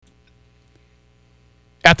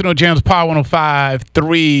Afternoon Jams, Power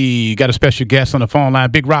 105.3. Got a special guest on the phone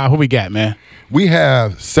line. Big Rob, who we got, man? We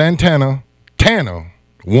have Tanner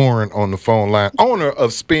Warren on the phone line, owner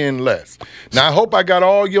of Spend Less. Now, I hope I got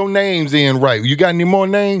all your names in right. You got any more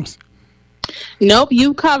names? Nope,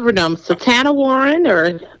 you covered them. So Tana Warren,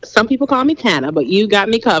 or some people call me Tana, but you got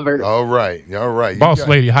me covered. All right. Boss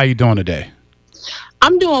lady, how you doing today?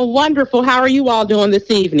 I'm doing wonderful. How are you all doing this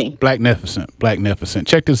evening? Blacknificent.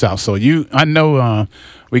 Check this out. So I know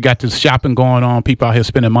we got this shopping going on. People out here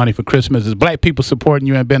spending money for Christmas. Is black people supporting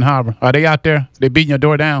you in Ben Harbor? Are they out there? They beating your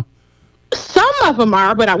door down? Some of them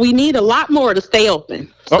are, but we need a lot more to stay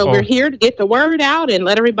open. So we're here to get the word out and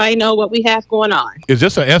let everybody know what we have going on. Is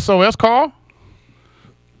this a SOS call?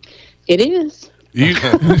 It is.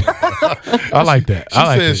 I like that. She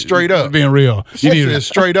said straight up. Being real. She said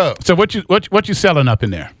straight up. So what you selling up in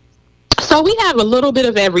there? So we have a little bit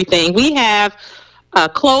of everything. We have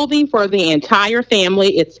clothing for the entire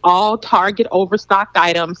family. It's all Target overstocked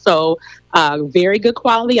items. So very good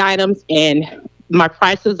quality items, and my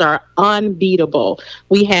prices are unbeatable.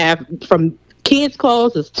 We have from kids'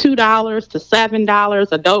 clothes is $2 to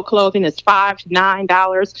 $7. Adult clothing is $5 to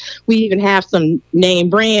 $9. We even have some name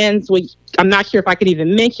brands. I'm not sure if I could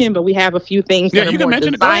even mention, but we have a few things. Yeah, you can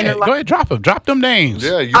mention it. Go ahead, drop them. Drop them names.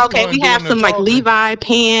 Yeah. Okay, we have some like Levi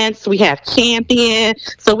pants. We have Champion.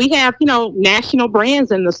 So we have, national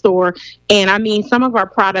brands in the store. And I mean, some of our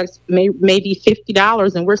products may be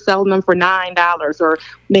 $50 and we're selling them for $9, or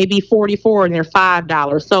maybe $44 and they're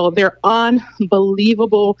 $5. So they're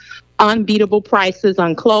unbeatable prices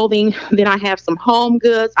on clothing. Then I have some home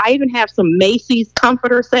goods. I even have some Macy's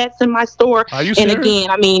comforter sets in my store. Are you and serious? Again,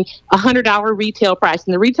 I mean, $100 retail price,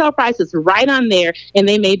 and the retail price is right on there, and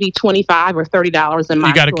they may be $25 or $30 in my store.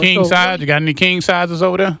 You got a king size? You got any king sizes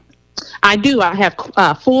over there? I do. I have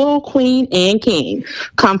full queen and king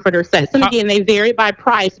comforter sets, and again, they vary by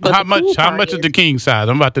price. But how much is the king size?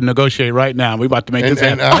 I'm about to negotiate right now. We about to make this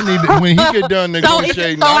happen. And I need when he get done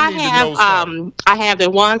negotiating. I need to know something. I have the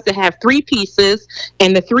ones that have 3 pieces,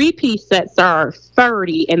 and the 3-piece sets are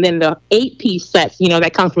 $30, and then the 8-piece sets,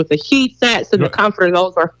 that comes with the sheet sets and the comforter,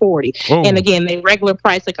 those are $40. Whoa. And again, they regular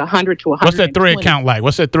price like $100 to $120. What's that thread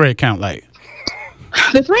count like?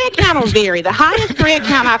 The thread count will vary. The highest thread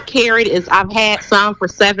count I've carried is I've had some for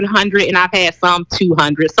 700 and I've had some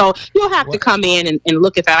 200. So you'll have to come in and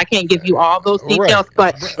look at that. I can't give you all those details,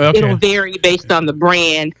 but it'll vary based on the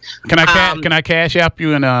brand. Can I cash app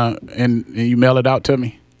you and you mail it out to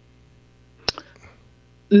me?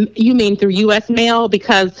 You mean through U.S. mail?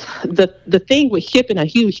 Because the thing with shipping a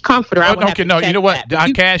huge comforter, I would have to check you know what? that.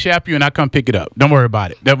 I cash app you and I come pick it up. Don't worry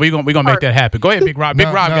about it. We're gonna make that happen. Go ahead, Big Rob. Big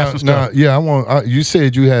Rob got some stuff. Yeah, you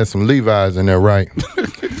said you had some Levi's in there, right?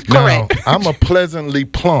 Now, I'm a pleasantly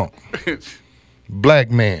plump black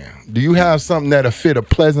man. Do you have something that'll fit a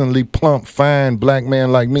pleasantly plump, fine black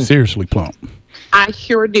man like me? Seriously plump. I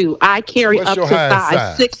sure do. I carry What's up your to highest size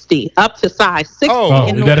size? 60. Up to size 60.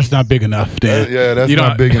 Oh, that's not big enough, Dan. That's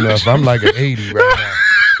not big enough. I'm like an 80 right now.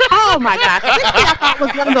 Oh my God, 60 I thought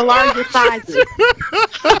was one of the largest sizes.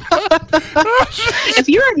 If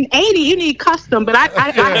you're an 80, you need custom, but I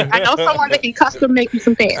know someone that can custom make you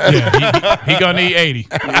some pants. Yeah, he gonna need 80.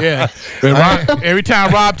 Yeah. Every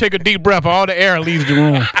time Rob take a deep breath, all the air leaves the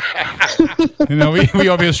room. We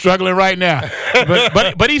over here struggling right now.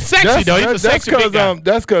 But he's sexy though. He's a sexy big guy.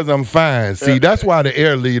 That's because I'm fine. See, that's why the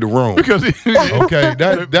air leave the room. Because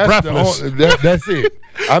that's it.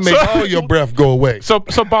 I make all your breath go away. So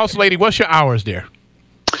boss lady, what's your hours there?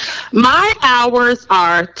 My hours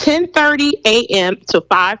are 10:30 a.m. to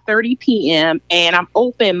 5:30 p.m. and I'm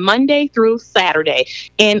open Monday through Saturday.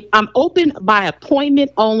 And I'm open by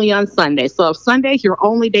appointment only on Sunday. So if Sunday's your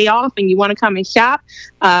only day off and you want to come and shop,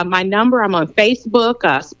 my number, I'm on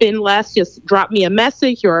Facebook, Spend Less. Just drop me a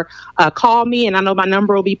message or call me, and I know my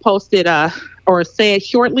number will be posted or said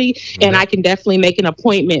shortly, and I can definitely make an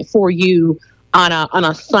appointment for you on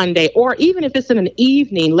a Sunday, or even if it's in an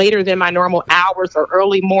evening later than my normal hours or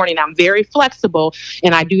early morning. I'm very flexible,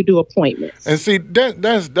 and I do appointments. And see,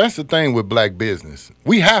 that's the thing with black business.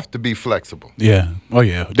 We have to be flexible. Yeah. Oh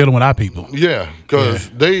yeah. Dealing with our people. Yeah, because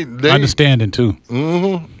they understanding too.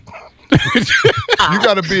 Mm-hmm. You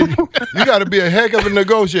gotta be a heck of a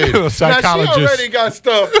negotiator. Psychologist. Now, she already got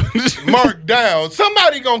stuff marked down.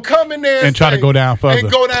 Somebody gonna come in there and try to go down further.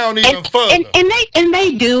 And go down even further. And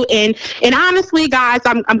they do. And honestly, guys,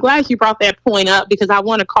 I'm glad you brought that point up, because I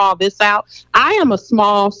want to call this out. I am a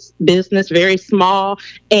small business, very small,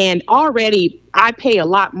 and already I pay a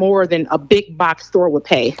lot more than a big box store would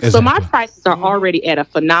pay. Exactly. So my prices are already at a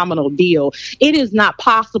phenomenal deal. It is not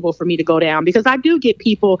possible for me to go down because I do get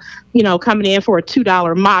people, coming in for a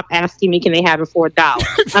 $2 mop asking me, can they have it for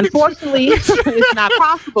 $1? Unfortunately, it's not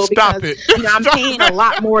possible Stop because it. I'm paying a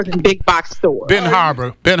lot more than big box stores. Ben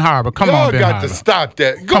Harbor, come Y'all on, Ben got Harbor. to stop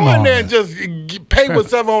that. Go Come in on. there and just pay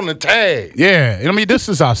what's up on the tag. Yeah, I mean, this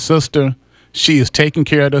is our sister. She is taking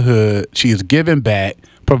care of the hood. She is giving back,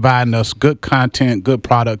 providing us good content, good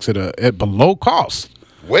products at below cost.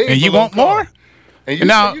 Way And you below want more? cost. And you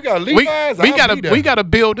Now say you got we Levi's? gotta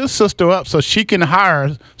build this sister up so she can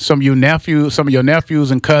hire some of your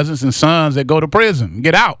nephews and cousins and sons that go to prison.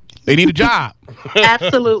 Get out. They need a job.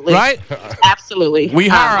 Absolutely. Right? Absolutely. We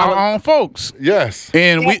hire our own folks. Yes.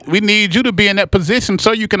 And we need you to be in that position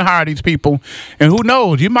so you can hire these people. And who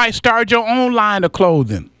knows, you might start your own line of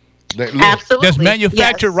clothing Look, Absolutely. that's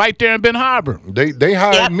manufactured Yes. right there in Ben Harbor. they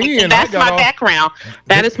hired Yep, me, and and I that's got my all. background.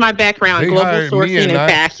 That is my background, They global hired me sourcing and and I-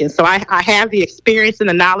 fashion. So I have the experience and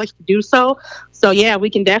the knowledge to do so. So yeah, we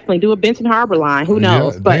can definitely do a Benton Harbor line. Who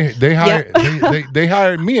knows? Yeah, But they hired yeah. they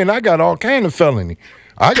hired me, and I got all kind of felony.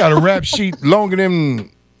 I got a rap sheet longer than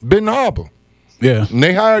Ben Harbor. Yeah. And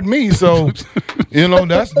they hired me, so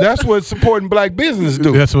that's what supporting black business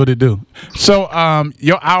do. That's what it do. So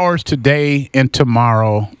your hours today and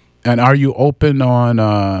tomorrow, and are you open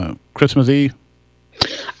on Christmas Eve?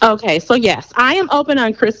 Okay, so yes, I am open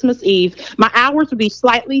on Christmas Eve. My hours will be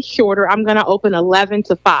slightly shorter. I'm going to open 11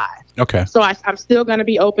 to 5. Okay. So I'm still going to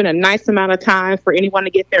be open a nice amount of time for anyone to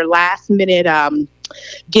get their last minute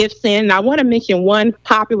gifts in. And I want to mention one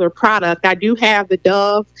popular product. I do have the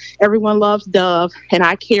Dove. Everyone loves Dove, and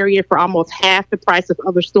I carry it for almost half the price of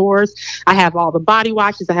other stores. I have all the body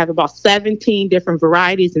washes. I have about 17 different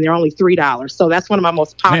varieties, and they're only $3. So that's one of my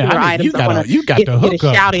most popular Man, items. you got the get a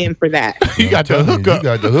hookup. shout in for that. You got the hookup. You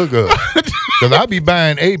got the hookup. Because I be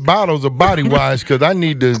buying 8 bottles of body wash because I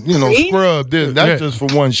need to, See? scrub this. That's Yeah. just for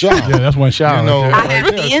one shot. Yeah, that's one shower. You know, right I there. have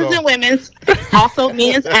right there, men's so- and women's, also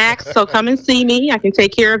men's acts. So come and see me. I can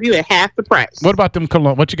take care of you at half the price. What about them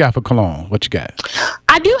cologne? What you got for cologne? What you got?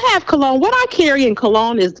 I do have cologne. What I carry in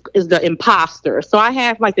cologne is the Imposter. So I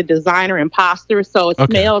have like the designer Imposter. So it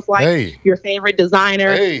Okay. smells like Hey. your favorite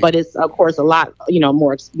designer, Hey. but it's of course a lot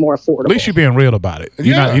more affordable. At least you're being real about it.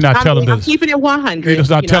 You're Yeah. not telling I'm this. keeping it 100. You're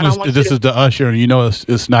just not I telling don't us want this you to- is the usher, and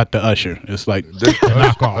it's not the usher. It's like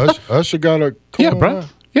knockoff. Usher got a Yeah, cologne bro. line?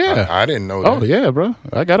 Yeah. I didn't know that. Oh yeah, bro.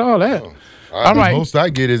 I got all that. All The right. most I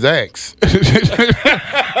get is Axe.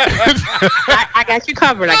 I got you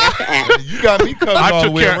covered. I got the act. You got me covered all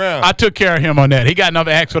the way around. I took care of him on that. He got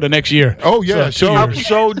another act for the next year. Oh yeah, So,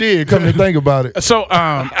 sure did. Come to think about it. So,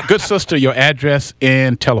 good sister, your address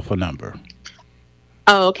and telephone number.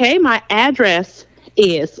 Okay, my address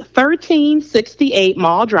is 1368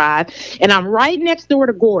 Mall Drive, and I'm right next door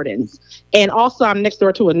to Gordon's. And also, I'm next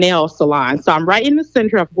door to a nail salon. So I'm right in the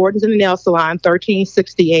center of Gordon's and the nail salon,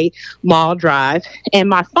 1368 Mall Drive. And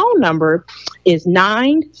my phone number is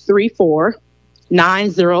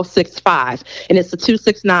 934-9065. And it's a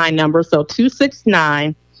 269 number. So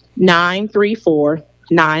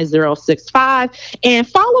 269-934-9065. And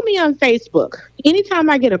follow me on Facebook. Anytime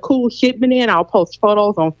I get a cool shipment in, I'll post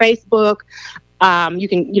photos on Facebook. You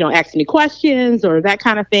can, ask me questions or that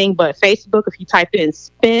kind of thing. But Facebook, if you type in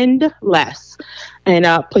Spend Less and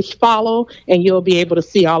push follow, and you'll be able to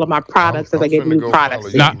see all of my products as I get finna new go products. follow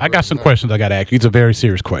in. you. Now, I got some questions I got to ask you. These are very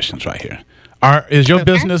serious questions right here. Is your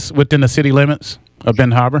business within the city limits of Ben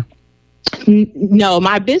Harbor? No,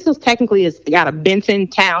 my business technically has got a Benton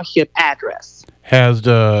Township address. Has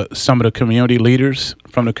some of the community leaders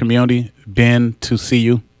from the community been to see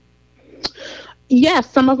you?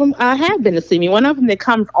 Yes, some of them have been to see me. One of them that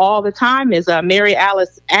comes all the time is Mary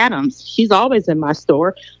Alice Adams. She's always in my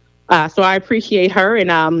store. So I appreciate her.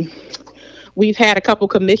 And we've had a couple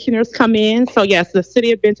commissioners come in. So, yes, the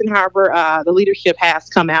city of Benton Harbor, the leadership has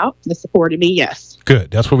come out and supported me, yes.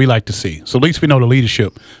 Good. That's what we like to see. So at least we know the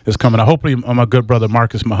leadership is coming. Hopefully, my good brother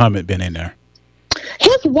Marcus Muhammad been in there.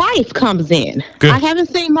 His wife comes in. Good. I haven't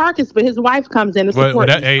seen Marcus, but his wife comes in to support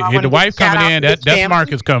me. So I wanna the give wife a shout coming out in, to his that's family.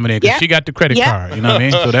 Marcus coming in because Yep. she got the credit Yep. card. You know what I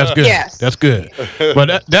mean? So that's good. Yes. That's good.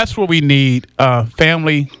 But that's what we need.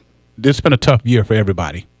 Family, it's been a tough year for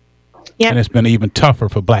everybody. Yep. And it's been even tougher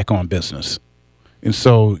for black-owned business. And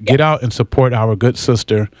so get out and support our good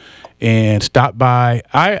sister and stop by.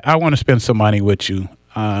 I want to spend some money with you.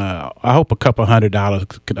 I hope a couple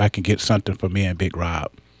 $100 I can get something for me and Big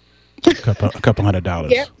Rob. A couple $100.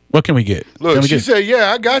 Yep. What can we get? Look, Can we she get- said,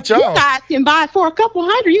 "Yeah, I got You y'all." guys can buy it for a couple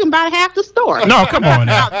 $100. You can buy half the store. No, come on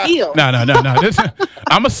now. Deal. No.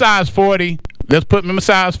 I'm a size 40. Let's put me in a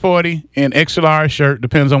size 40 in extra large shirt.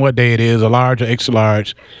 Depends on what day it is, a large or extra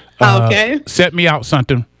large. Okay. Set me out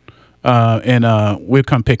something, and we'll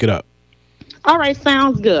come pick it up. All right,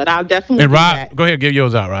 sounds good. I'll definitely And do Rob, that. go ahead, give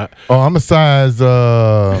yours out, Rob. Oh, I'm a size.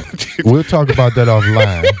 We'll talk about that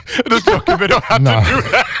offline. Just joking, but don't have to Nah. do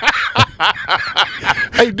that.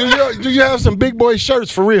 Hey, do you have some big boy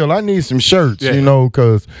shirts for real? I need some shirts, Yeah. you know,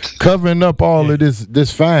 because covering up all of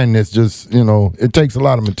this fineness just, you know, it takes a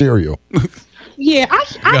lot of material. Yeah, got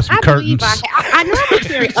some I believe curtains. I normally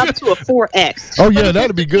carry up to a 4X. Oh, but yeah, it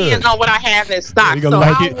that'd be just good. depends on what I have in stock. You're So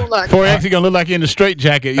gonna like I it. will, 4X, you're gonna look like you're in the straight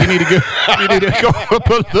jacket. You need to go up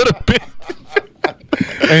a little bit.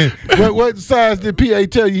 And what size did PA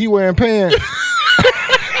tell you he wearing pants?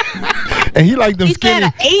 And he like them he skinny. said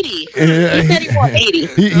an 80. He Yeah, said he wore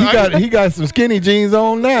 80. He got some skinny jeans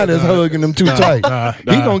on now that's hugging them too tight. nah. He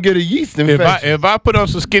gonna get a yeast infection. If I put on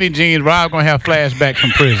some skinny jeans, Rob gonna have flashbacks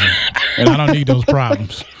from prison, and I don't need those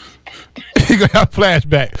problems. He gonna have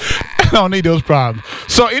flashback. I don't need those problems.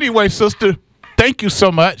 So anyway, sister, thank you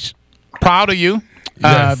so much. Proud of you.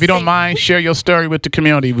 Yes. If you don't mind, share your story with the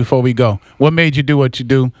community before we go. What made you do what you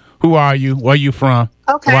do? Who are you? Where you from?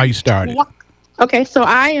 Okay. Why you started? Okay, so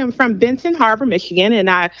I am from Benton Harbor, Michigan, and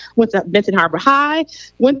I went to Benton Harbor High,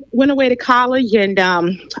 went away to college, and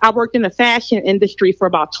I worked in the fashion industry for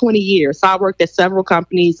about 20 years. So I worked at several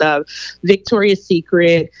companies, Victoria's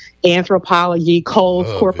Secret, Anthropologie, Kohl's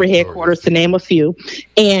corporate headquarters, to name a few.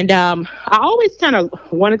 And I always kind of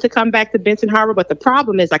wanted to come back to Benton Harbor, but the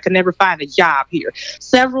problem is I could never find a job here.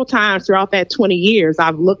 Several times throughout that 20 years,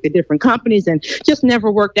 I've looked at different companies and just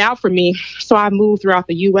never worked out for me. So I moved throughout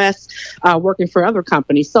the U.S. Working for other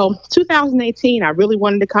companies. So 2018, I really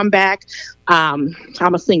wanted to come back. I'm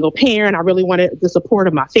a single parent. I really wanted the support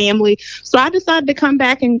of my family. So I decided to come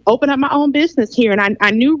back and open up my own business here. And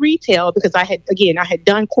I knew retail because I had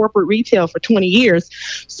done corporate retail for 20 years.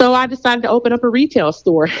 So I decided to open up a retail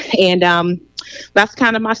store. And that's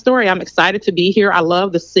kind of my story. I'm excited to be here. I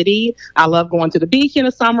love the city. I love going to the beach in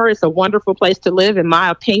the summer. It's a wonderful place to live, in my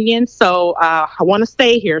opinion. So I want to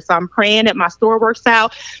stay here. So I'm praying that my store works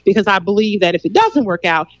out, because I believe that if it doesn't work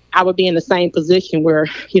out, I would be in the same position where,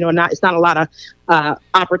 it's not a lot of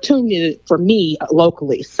opportunity for me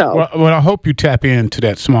locally. So Well, I hope you tap into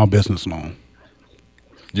that small business loan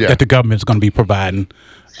that the government's going to be providing.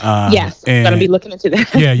 yes, I'm going to be looking into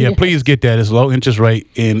that. Yeah, Yes. please get that. It's low interest rate,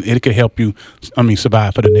 and it could help you,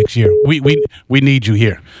 survive for the next year. We need you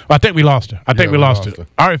here. Well, I think we lost her. We lost her.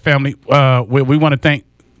 All right, family. We want to thank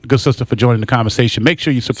good sister for joining the conversation. Make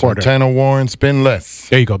sure you support her. Santana Warren, spend less.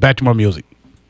 There you go. Back to more music.